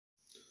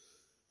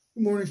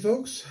Good morning,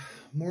 folks.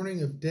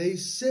 Morning of day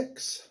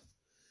 6.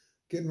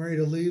 Getting ready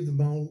to leave the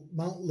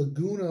Mount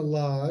Laguna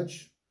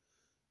Lodge.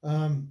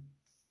 It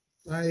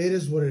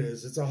is what it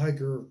is. It's a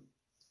hiker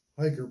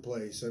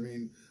place. I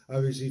mean,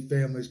 obviously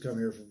families come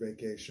here for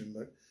vacation,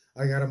 but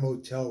I got a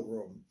motel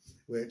room,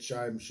 which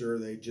I'm sure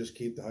they just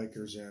keep the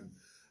hikers in.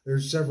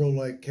 There's several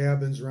like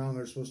cabins around.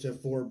 They're supposed to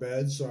have 4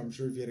 beds, so I'm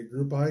sure if you had a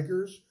group of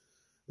hikers,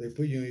 they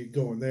put you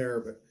go in there,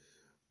 but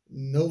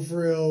no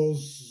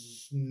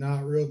frills,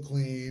 not real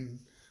clean.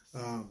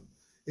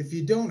 If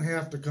you don't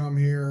have to come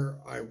here,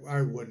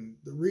 I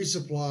wouldn't. The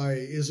resupply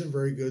isn't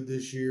very good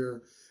this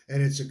year,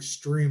 and it's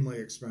extremely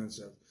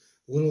expensive.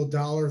 Little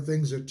dollar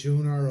things of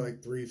tuna are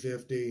like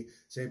 $3.50.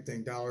 Same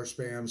thing, dollar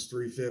Spam's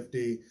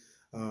 $3.50.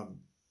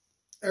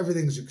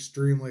 Everything's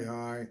extremely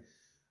high.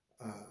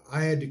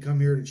 I had to come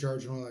here to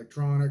charge my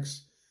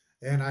electronics,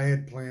 and I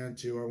had planned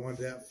to. I wanted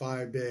that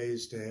 5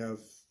 days to have,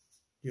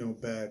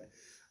 bed.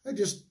 I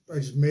just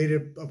made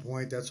it a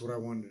point. That's what I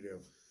wanted to do.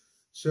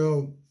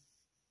 So,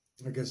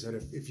 like I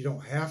said, if you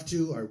don't have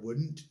to, I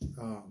wouldn't.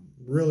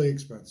 Really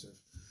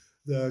expensive.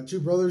 The 2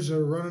 brothers that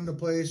are running the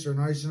place are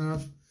nice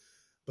enough,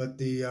 but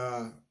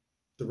the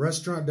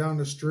restaurant down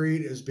the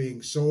street is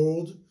being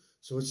sold,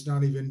 so it's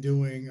not even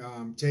doing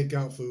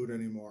takeout food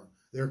anymore.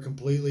 They're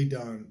completely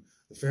done.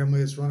 The family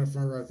that's running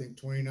for, I think,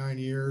 29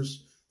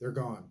 years, they're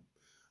gone.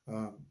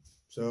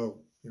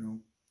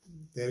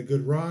 They had a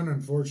good run.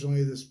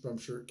 Unfortunately, I'm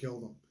sure it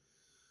killed them.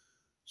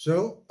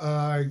 So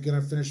I'm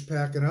going to finish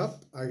packing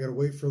up. I got to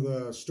wait for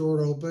the store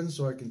to open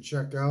so I can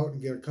check out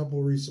and get a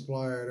couple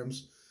resupply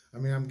items. I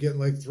mean, I'm getting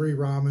like 3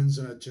 ramens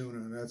and a tuna,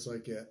 and that's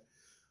like it.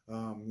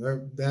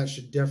 That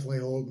should definitely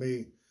hold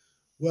me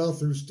well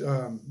through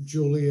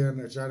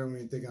Julian, which I don't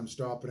even think I'm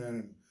stopping in,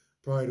 and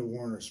probably to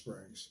Warner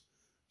Springs.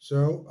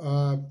 So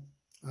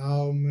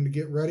I'm going to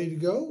get ready to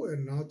go,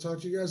 and I'll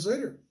talk to you guys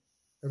later.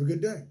 Have a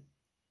good day.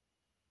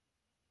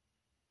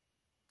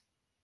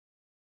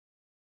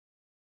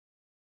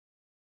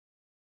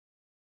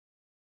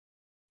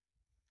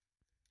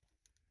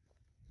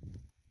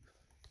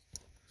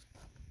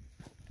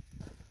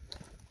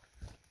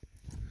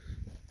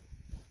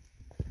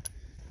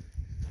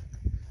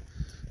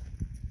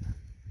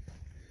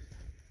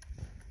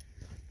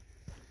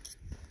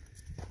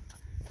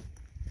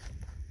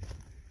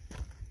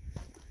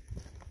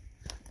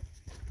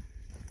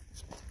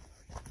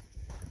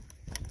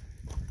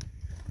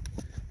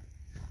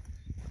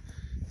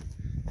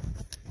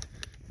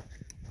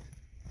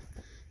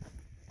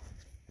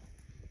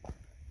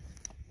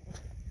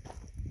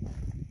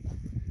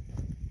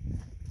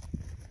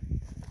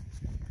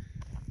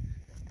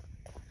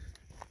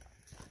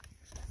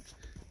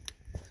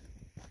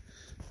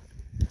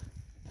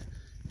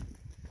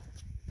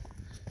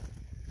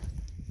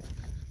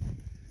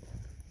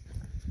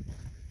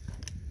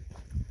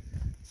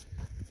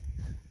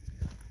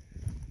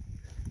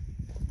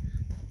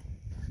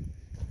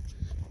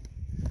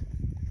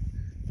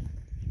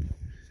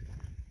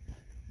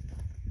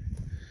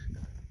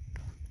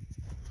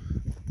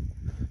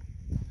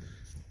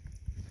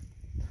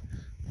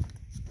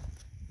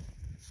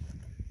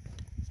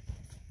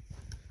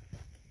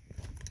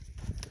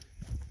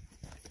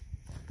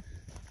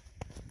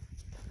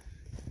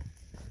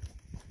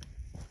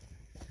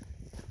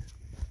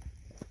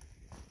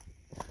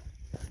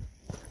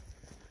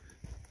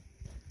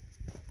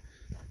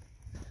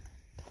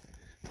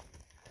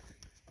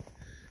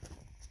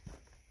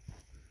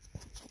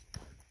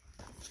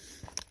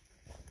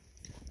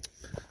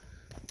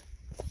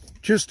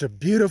 Just a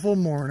beautiful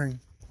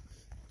morning.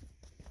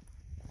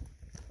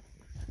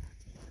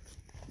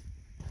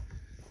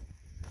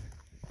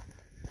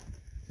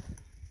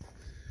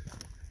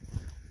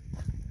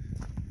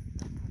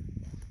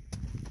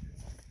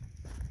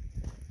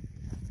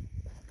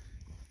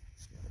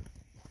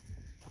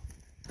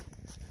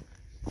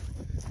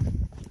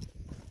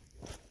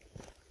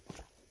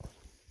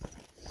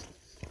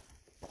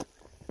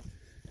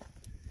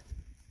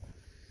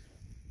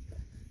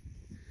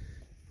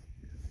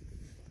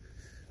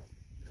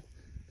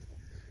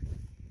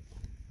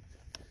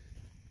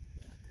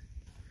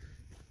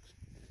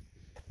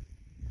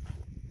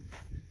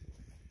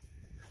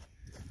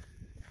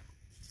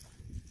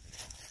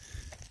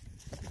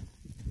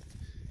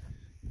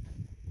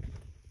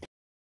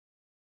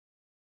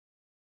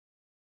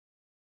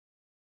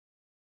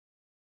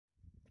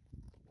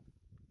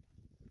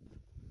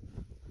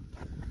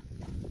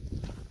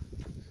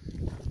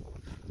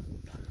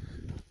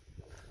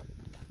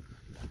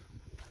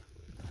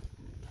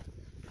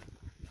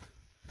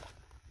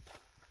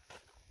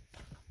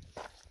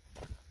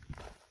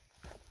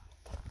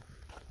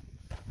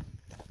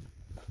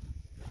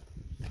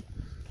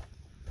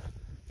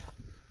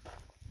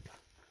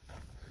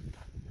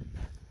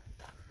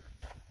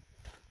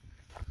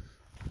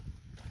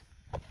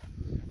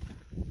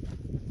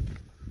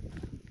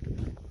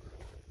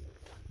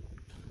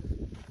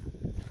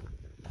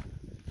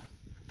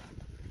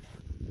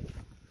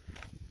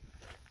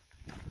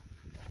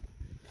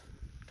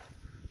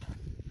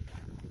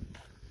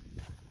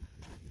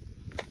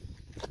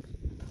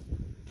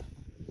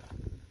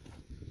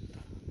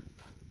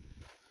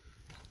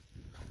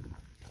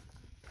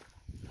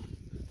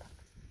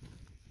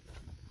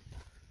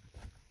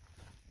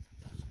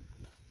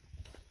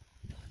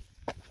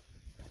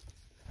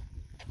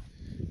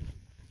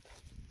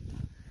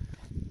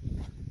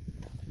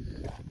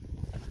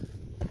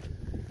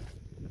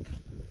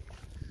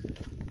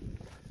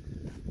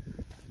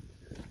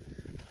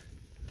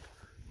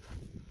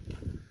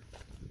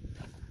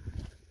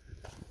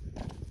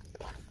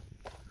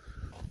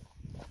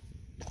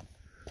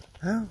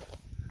 Well,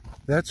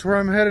 that's where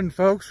I'm heading,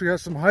 folks. We got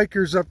some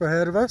hikers up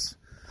ahead of us.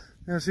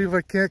 I'm gonna see if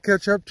I can't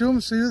catch up to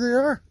them, see who they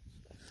are.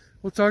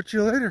 We'll talk to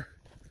you later.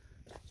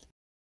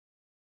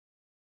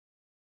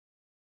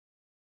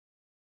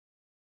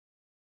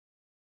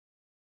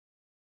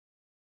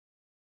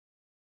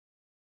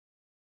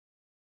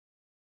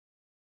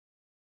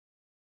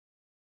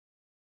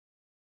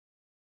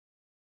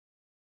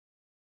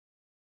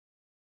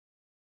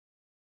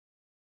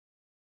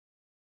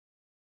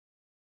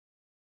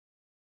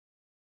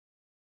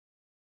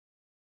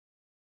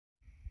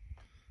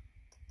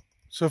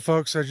 So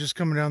folks, I just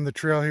coming down the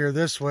trail here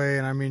this way,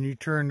 and I mean, you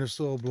turn this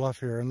little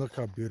bluff here and look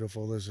how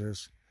beautiful this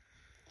is.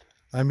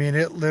 I mean,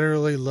 it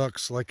literally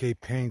looks like a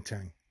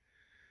painting.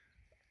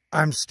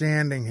 I'm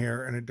standing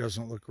here and it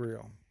doesn't look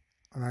real.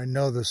 And I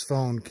know this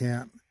phone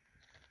can't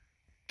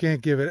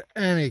give it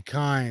any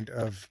kind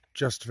of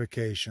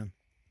justification.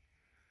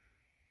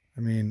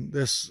 I mean,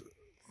 this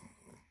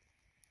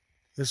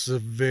is a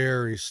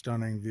very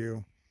stunning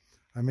view.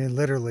 I mean,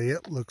 literally,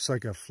 it looks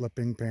like a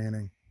flipping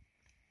painting.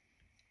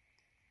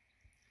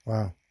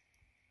 Wow,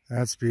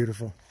 that's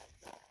beautiful.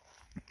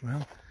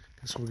 Well,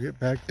 guess we'll get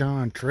back down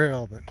on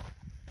trail, but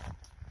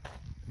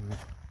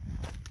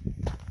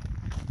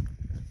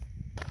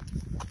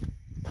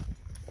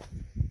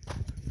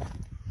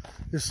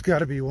this has got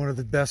to be one of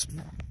the best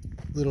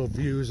little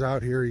views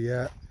out here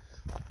yet,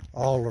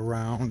 all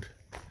around.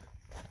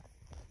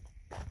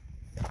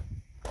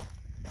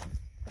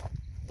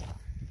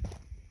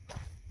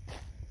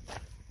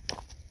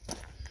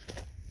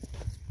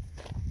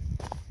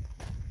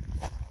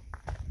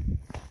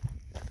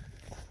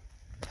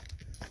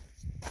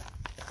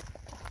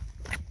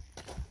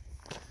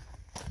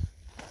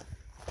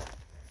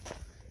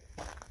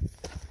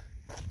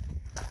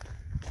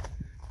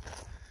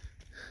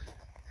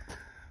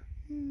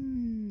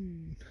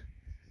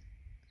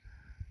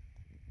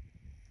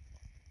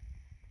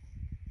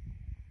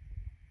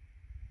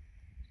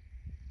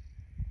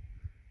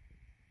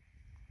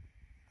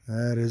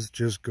 That is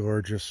just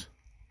gorgeous.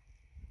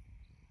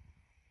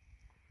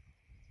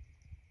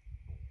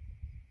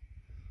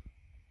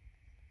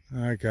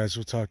 All right, guys,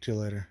 we'll talk to you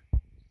later.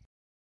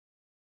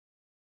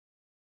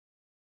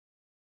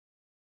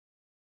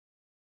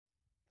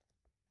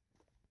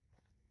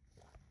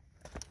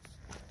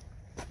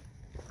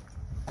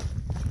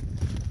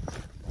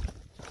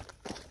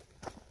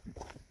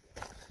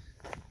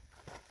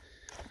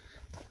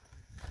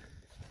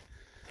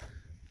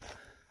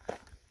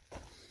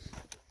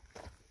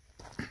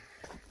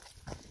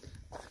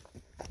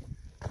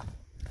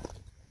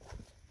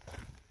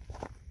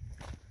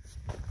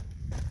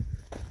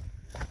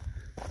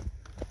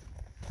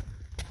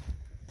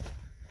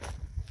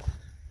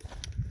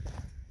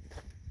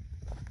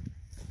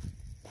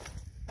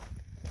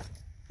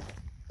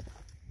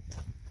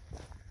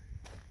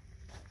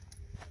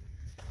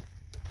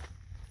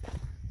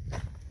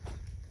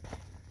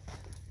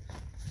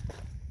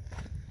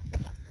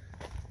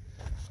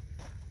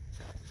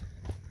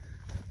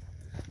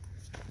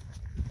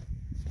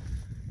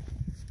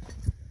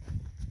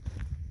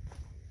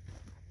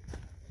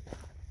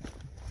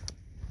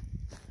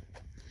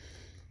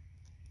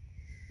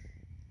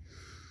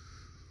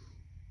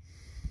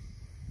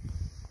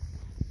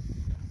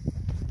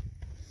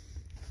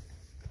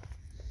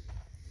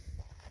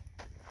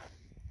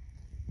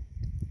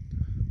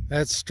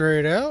 That's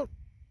straight out,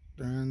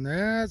 and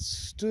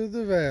that's to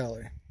the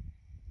valley.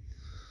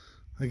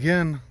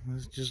 Again,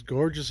 it's just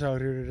gorgeous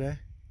out here today.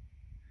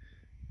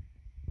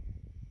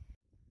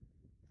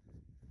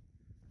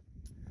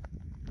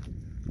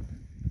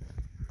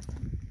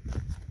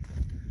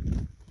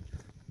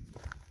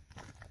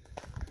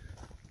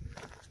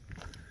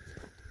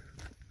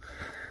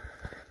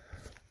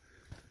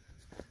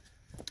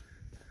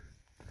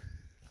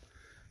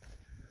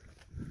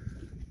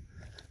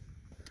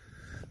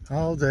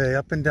 All day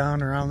up and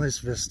down around this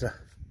vista.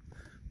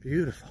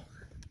 Beautiful.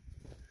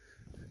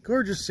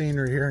 Gorgeous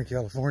scenery here in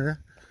California.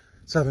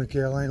 Southern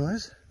Cal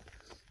anyways.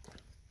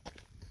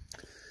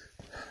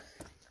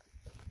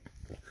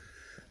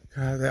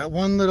 Got that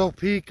one little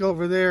peak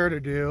over there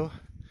to do.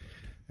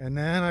 And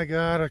then I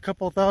got a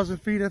couple thousand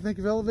feet, I think,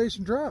 of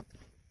elevation drop.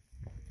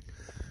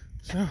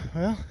 So,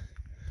 well,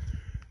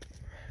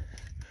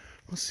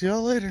 we'll see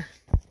y'all later.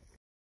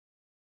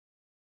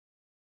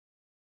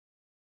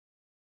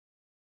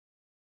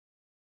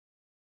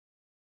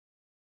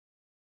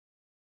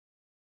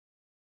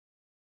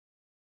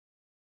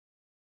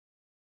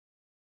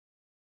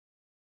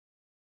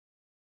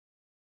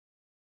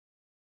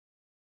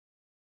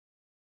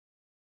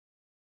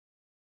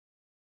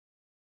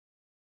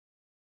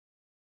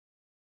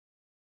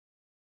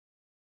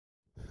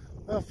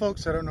 Well,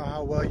 folks, I don't know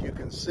how well you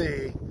can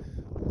see,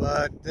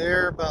 but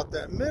there, about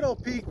that middle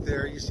peak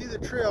there, you see the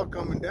trail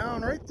coming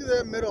down right through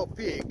that middle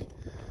peak.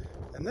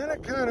 And then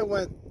it kind of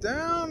went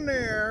down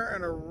there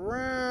and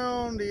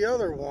around the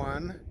other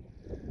one,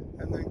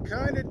 and then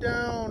kind of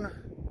down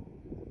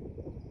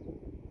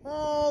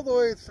all the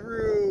way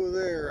through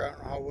there. I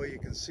don't know how well you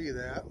can see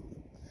that.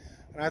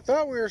 And I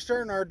thought we were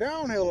starting our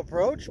downhill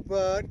approach,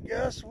 but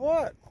guess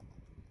what?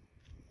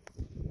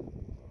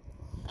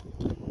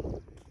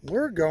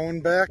 we're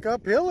going back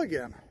uphill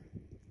again.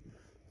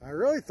 I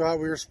really thought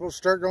we were supposed to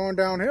start going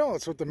downhill.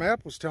 That's what the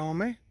map was telling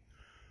me.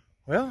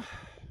 Well,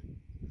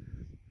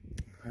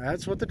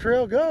 that's what the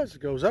trail goes.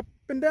 It goes up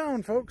and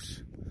down,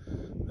 folks.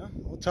 Well,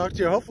 we'll talk to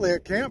you hopefully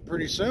at camp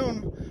pretty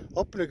soon.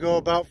 Hoping to go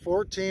about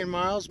 14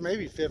 miles,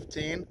 maybe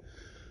 15.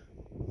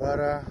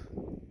 But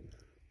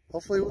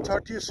hopefully we'll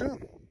talk to you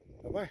soon.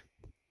 Bye-bye.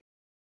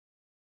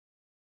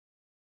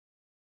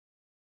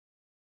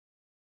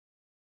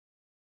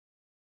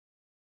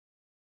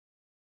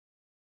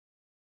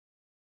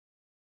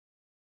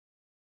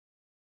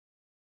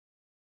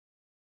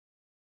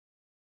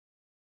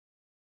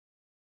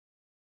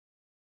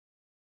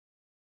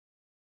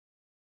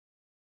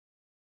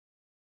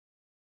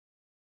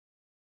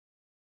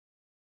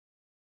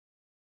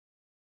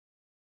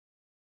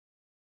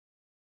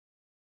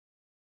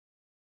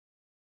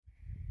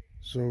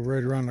 So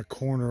right around the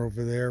corner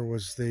over there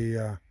was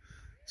the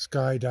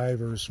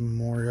Skydivers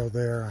Memorial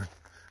there.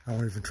 I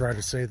won't even try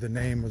to say the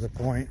name of the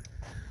point.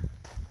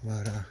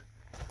 But a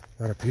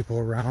lot of people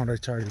around. I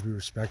try to be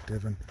respectful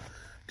and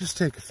just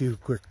take a few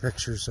quick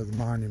pictures of the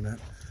monument.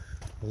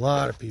 A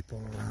lot of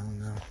people around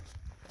now.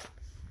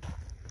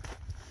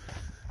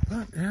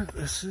 But yeah,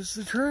 this is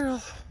the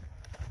trail.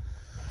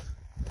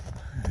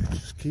 It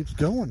just keeps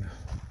going.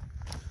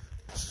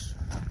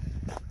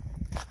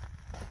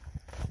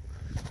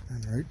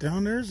 And right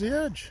down there's the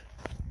edge.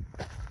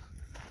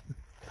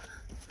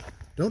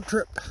 Don't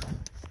trip.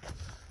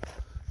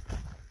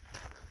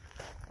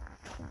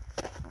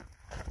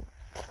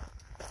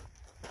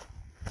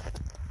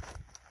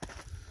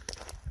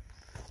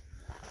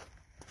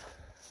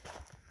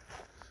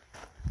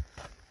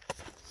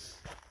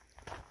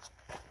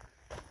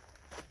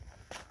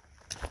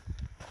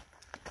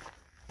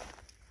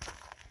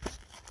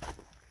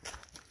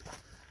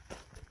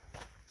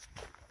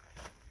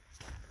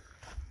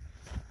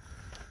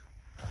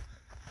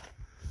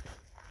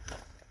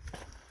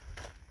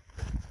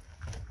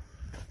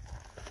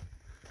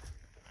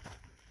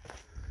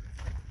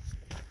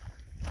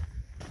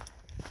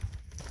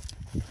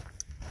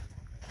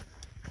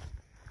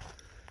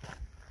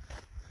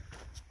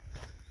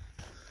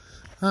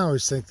 I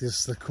always think this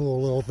is the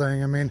cool little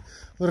thing. I mean,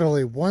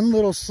 literally one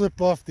little slip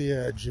off the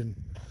edge and,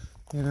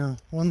 you know,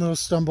 one little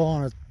stumble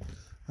on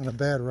a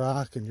bad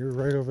rock and you're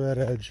right over that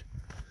edge.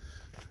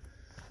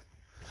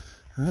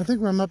 And I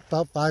think I'm up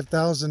about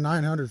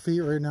 5,900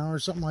 feet right now or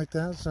something like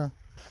that, so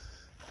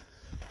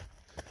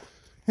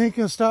ain't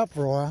gonna stop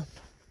for a while.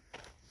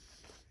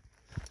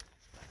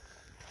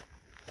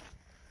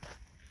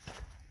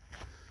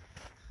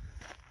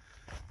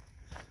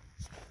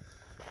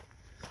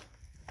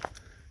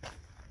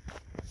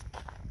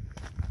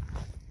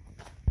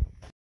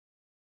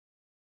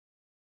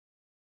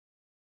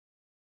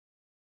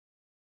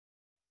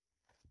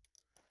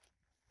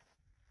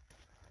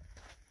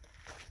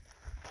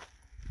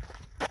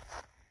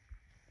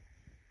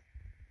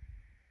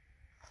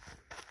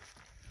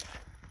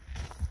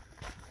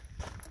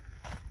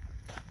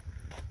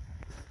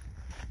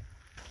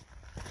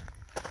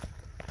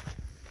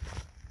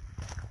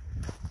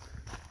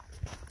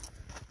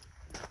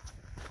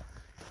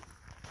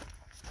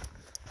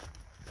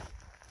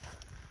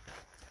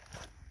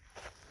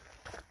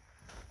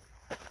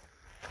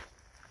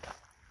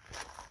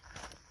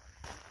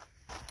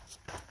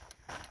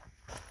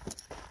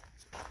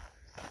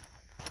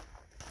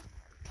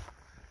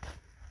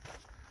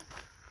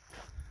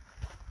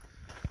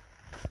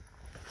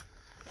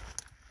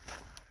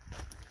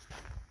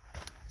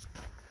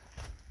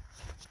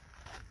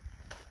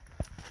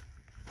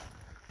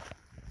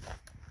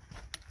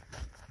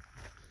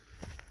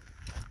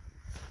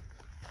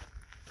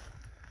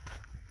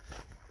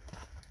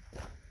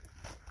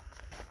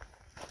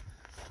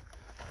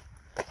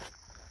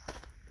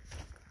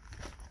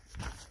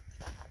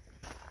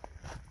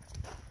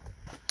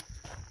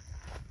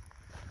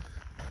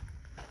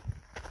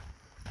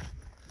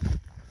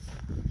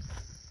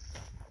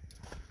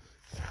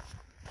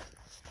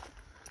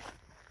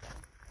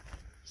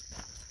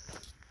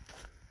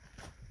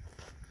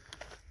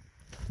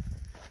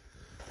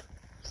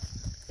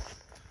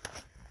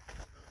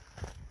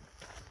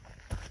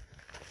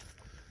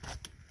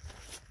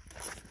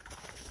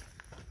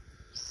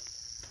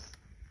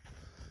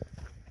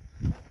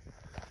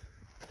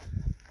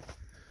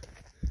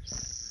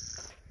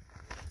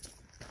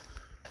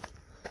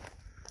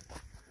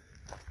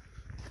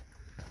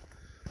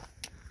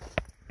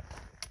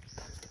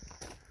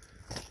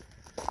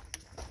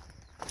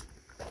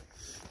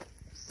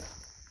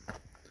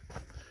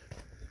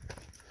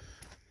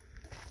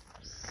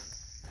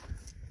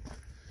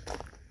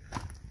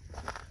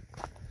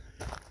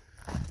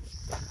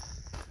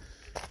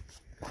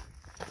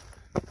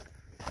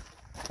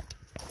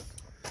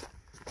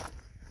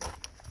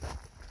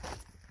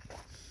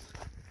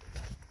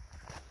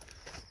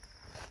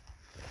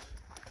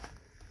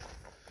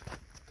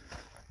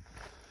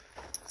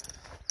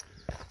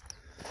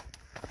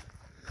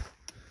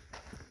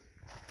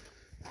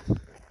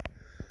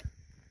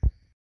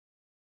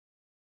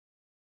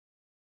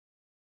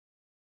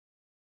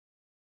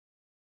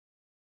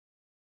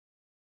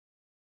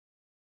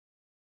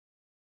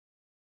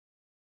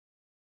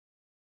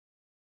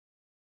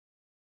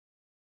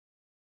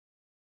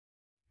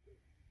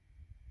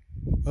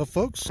 Well,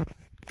 folks,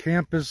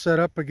 camp is set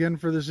up again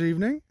for this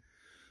evening.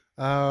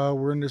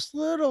 We're in this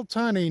little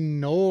tiny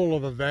knoll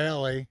of a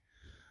valley.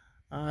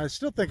 I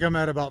still think I'm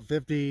at about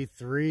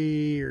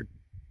 53 or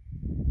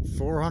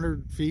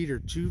 400 feet or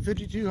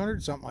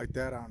 5,200, something like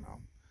that. I don't know.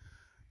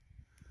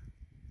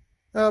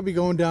 I'll be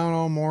going down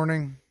all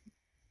morning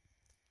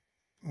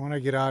when I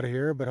get out of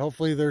here, but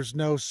hopefully there's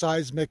no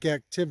seismic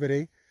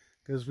activity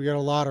because we got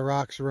a lot of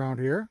rocks around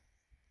here.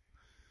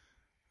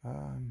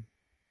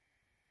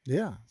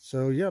 Yeah,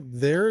 so yep,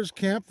 there's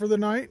camp for the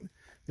night.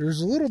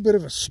 There's a little bit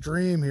of a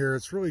stream here.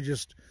 It's really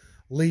just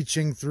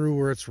leaching through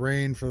where it's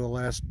rained for the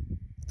last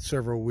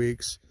several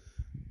weeks.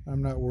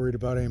 I'm not worried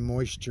about any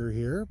moisture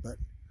here, but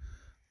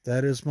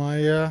that is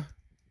my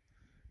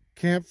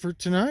camp for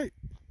tonight.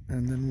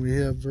 And then we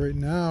have right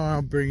now,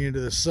 I'll bring you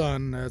into the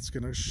sun. That's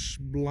going to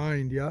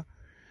blind you.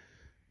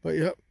 But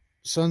yep,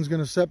 sun's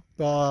going to set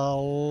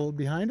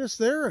behind us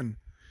there and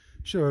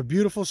should have a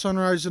beautiful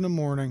sunrise in the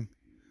morning.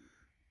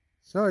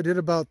 So I did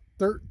about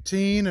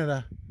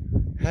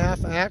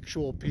 13.5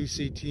 actual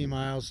PCT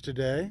miles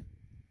today.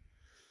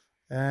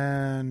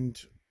 And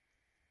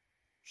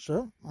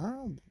so,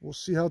 we'll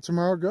see how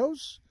tomorrow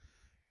goes.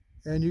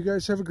 And you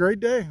guys have a great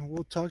day.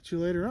 We'll talk to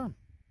you later on.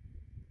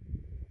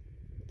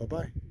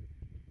 Bye-bye.